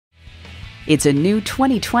It's a new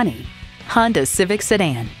 2020 Honda Civic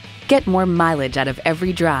sedan. Get more mileage out of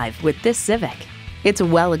every drive with this Civic. It's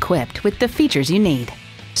well equipped with the features you need: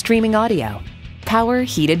 streaming audio, power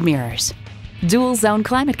heated mirrors, dual zone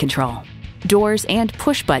climate control, doors and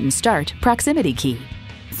push button start proximity key,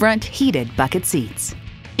 front heated bucket seats,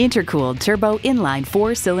 intercooled turbo inline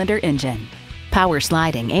 4-cylinder engine, power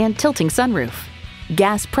sliding and tilting sunroof,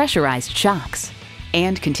 gas pressurized shocks,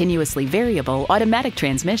 and continuously variable automatic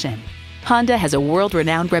transmission. Honda has a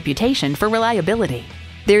world-renowned reputation for reliability.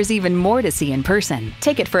 There's even more to see in person.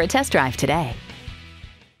 Take it for a test drive today.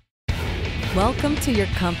 Welcome to your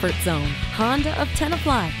comfort zone. Honda of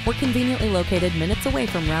Tenafly. We're conveniently located minutes away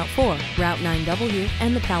from Route 4, Route 9W,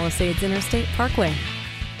 and the Palisades Interstate Parkway.